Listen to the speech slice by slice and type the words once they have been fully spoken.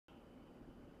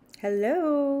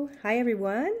Hello. Hi,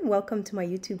 everyone. Welcome to my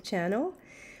YouTube channel.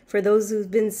 For those who've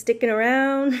been sticking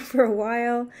around for a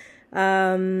while,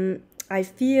 I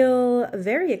feel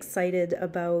very excited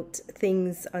about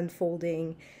things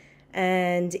unfolding.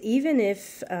 And even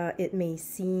if it may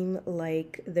seem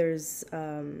like there's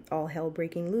all hell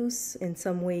breaking loose, in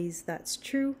some ways that's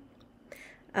true.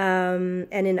 And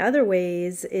in other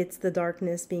ways, it's the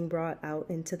darkness being brought out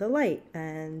into the light.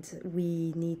 And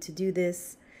we need to do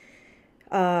this.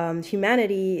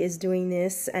 Humanity is doing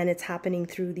this, and it's happening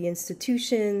through the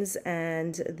institutions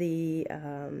and the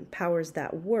powers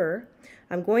that were.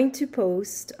 I'm going to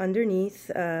post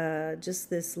underneath just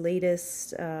this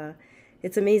latest.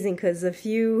 It's amazing because a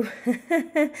few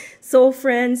soul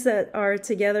friends that are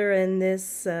together in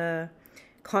this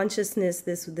consciousness,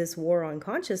 this war on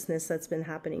consciousness that's been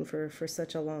happening for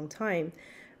such a long time,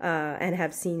 and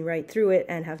have seen right through it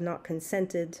and have not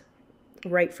consented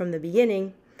right from the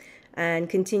beginning, and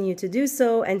continue to do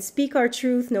so and speak our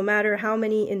truth no matter how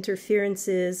many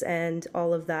interferences and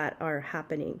all of that are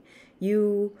happening.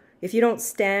 If you don't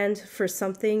stand for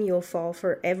something, you'll fall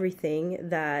for everything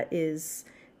that is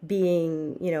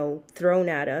being, thrown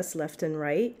at us left and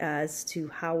right as to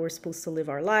how we're supposed to live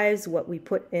our lives, what we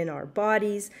put in our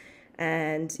bodies.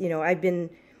 And, I've been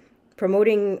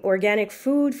promoting organic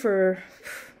food for,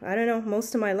 I don't know,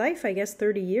 most of my life, I guess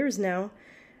 30 years now.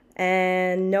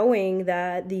 And knowing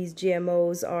that these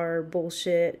GMOs are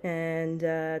bullshit and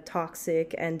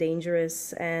toxic and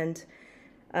dangerous and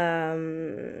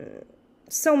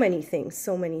so many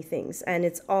things. And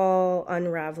it's all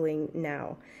unraveling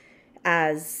now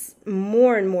as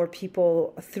more and more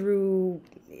people, through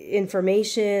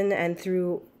information and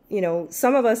through,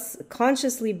 some of us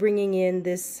consciously bringing in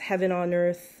this heaven on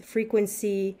earth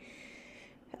frequency,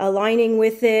 aligning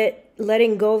with it,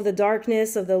 letting go of the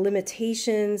darkness, of the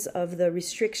limitations, of the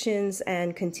restrictions,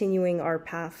 and continuing our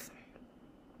path,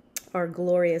 our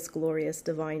glorious, glorious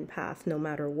divine path, no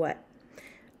matter what.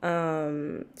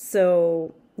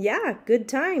 So yeah, good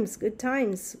times,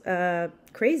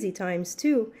 crazy times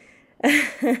too.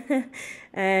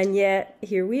 And yet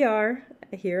here we are,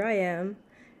 here I am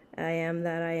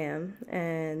that I am,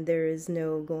 and there is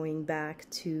no going back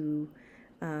to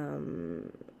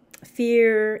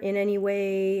fear in any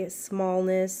way,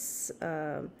 smallness,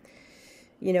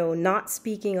 not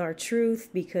speaking our truth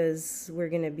because we're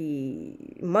going to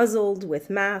be muzzled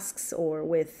with masks or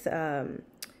with,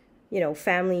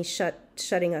 family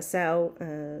shutting us out,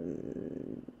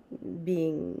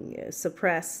 being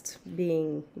suppressed,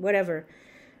 being whatever.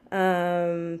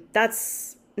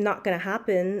 That's not going to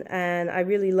happen. And I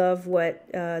really love what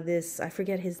I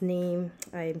forget his name.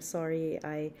 I'm sorry.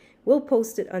 I will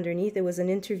post it underneath. It was an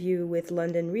interview with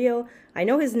London Real. I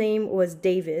know his name was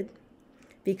David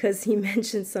because he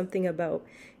mentioned something about,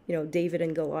 David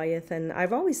and Goliath. And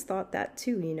I've always thought that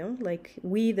too, like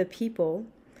we, the people,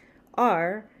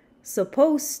 are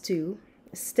supposed to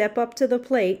step up to the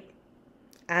plate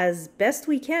as best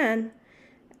we can,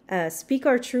 speak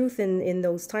our truth in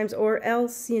those times, or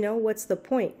else, what's the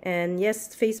point? And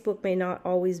yes, Facebook may not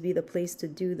always be the place to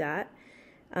do that.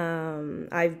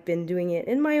 I've been doing it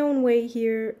in my own way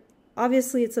here.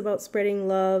 Obviously, it's about spreading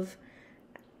love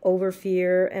over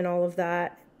fear and all of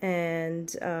that,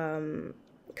 and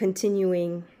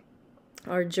continuing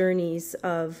our journeys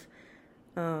of,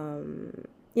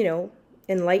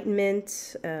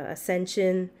 enlightenment,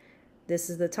 ascension. This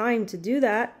is the time to do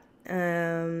that.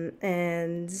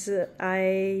 And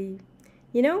I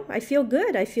feel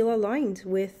good. I feel aligned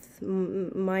with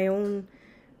my own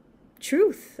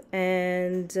truth.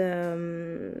 And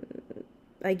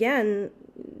again,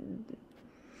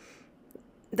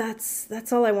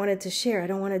 that's all I wanted to share. I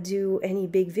don't want to do any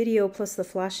big video. Plus the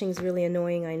flashing is really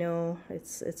annoying. I know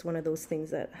it's one of those things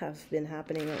that have been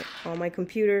happening on my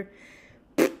computer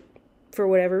for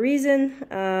whatever reason.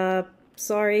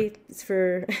 Sorry, it's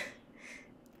for...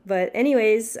 But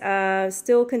anyways,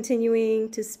 still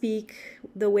continuing to speak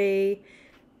the way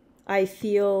I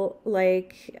feel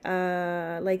like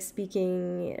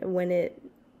speaking when it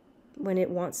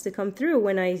wants to come through,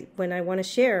 when I want to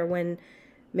share, when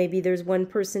maybe there's one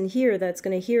person here that's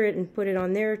going to hear it and put it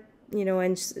on their,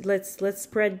 and let's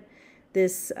spread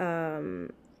this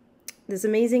this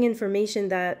amazing information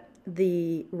that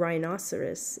the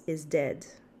rhinoceros is dead.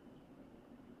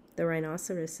 The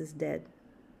rhinoceros is dead.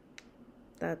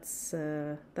 That's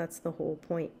the whole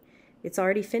point. It's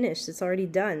already finished. It's already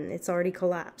done. It's already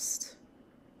collapsed.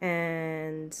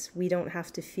 And we don't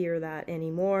have to fear that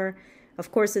anymore.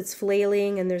 Of course, it's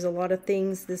flailing and there's a lot of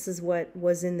things. This is what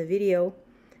was in the video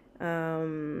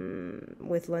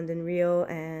with London Real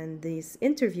and this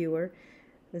interviewer.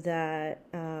 that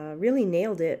really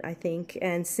nailed it, I think.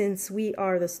 And since we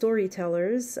are the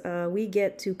storytellers, we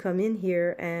get to come in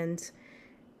here and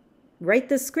write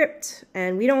the script,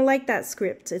 and we don't like that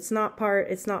script. It's not for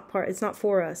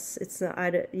us. It's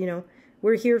not, you know,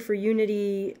 we're here for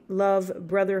unity, love,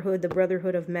 brotherhood, the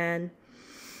brotherhood of man.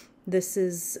 This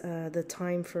is the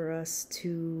time for us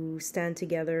to stand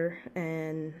together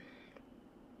and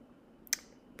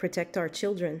protect our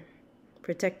children,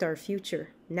 protect our future.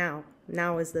 Now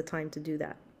is the time to do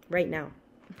that, right now.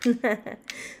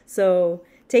 So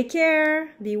take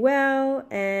care, be well,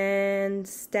 and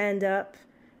stand up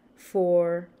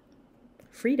for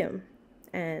freedom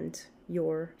and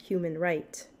your human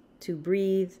right to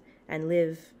breathe and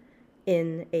live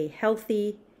in a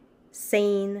healthy,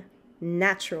 sane,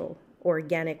 natural,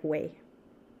 organic way.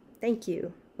 Thank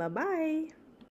you. Bye-bye.